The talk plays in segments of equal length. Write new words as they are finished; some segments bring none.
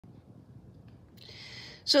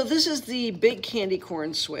So this is the big candy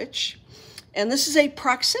corn switch, and this is a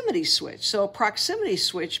proximity switch. So a proximity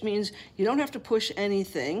switch means you don't have to push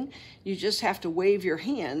anything. You just have to wave your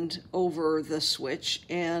hand over the switch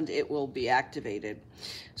and it will be activated.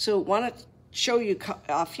 So I want to show you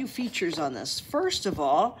a few features on this. First of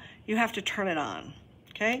all, you have to turn it on,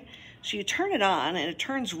 okay? So you turn it on and it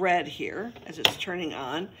turns red here as it's turning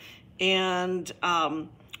on. And I'm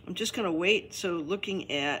just gonna wait. So looking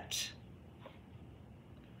at,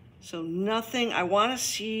 so nothing, I wanna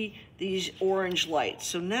see these orange lights.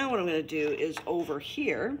 So now what I'm gonna do is over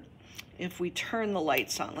here, if we turn the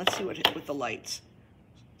lights on, let's see what hit with the lights.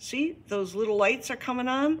 See, those little lights are coming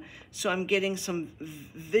on. So I'm getting some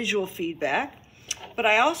visual feedback, but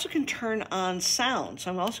I also can turn on sound.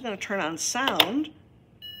 So I'm also gonna turn on sound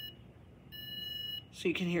so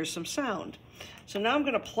you can hear some sound. So now I'm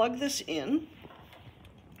gonna plug this in.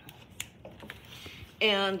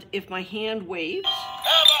 And if my hand waves,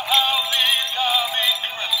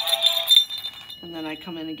 and then I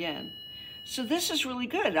come in again. So this is really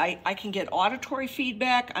good. I can get auditory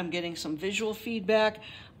feedback, I'm getting some visual feedback,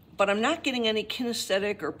 but I'm not getting any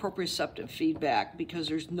kinesthetic or proprioceptive feedback because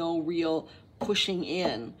there's no real pushing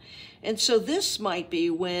in. And so this might be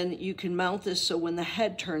when you can mount this so when the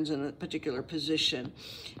head turns in a particular position.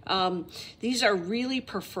 These are really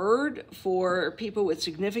preferred for people with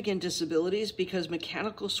significant disabilities because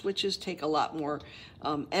mechanical switches take a lot more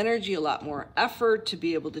energy, a lot more effort to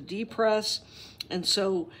be able to depress. And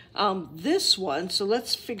so this one, so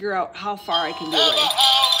let's figure out how far I can do it.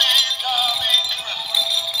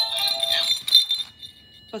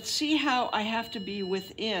 But see how I have to be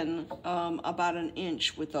within about an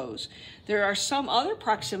inch with those. There are some other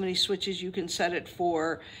proximity switches you can set it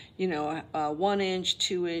for, you know, 1 inch,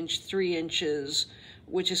 2 inch, 3 inches,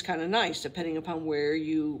 which is kind of nice depending upon where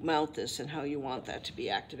you mount this and how you want that to be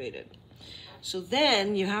activated. So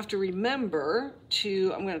then you have to remember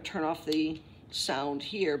to, I'm going to turn off the sound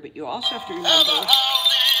here, but you also have to remember,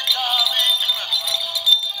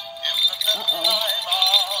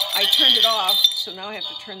 I turned it off, so now I have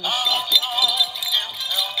to turn this off.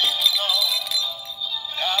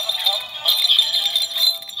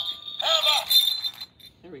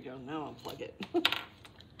 There we go, now unplug it.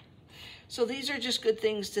 So these are just good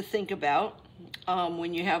things to think about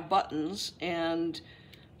when you have buttons and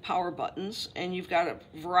power buttons, and you've got a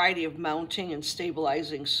variety of mounting and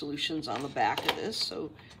stabilizing solutions on the back of this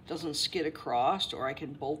so it doesn't skid across, or I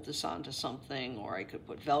can bolt this onto something, or I could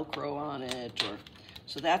put Velcro on it, or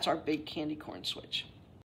so that's our big candy corn switch.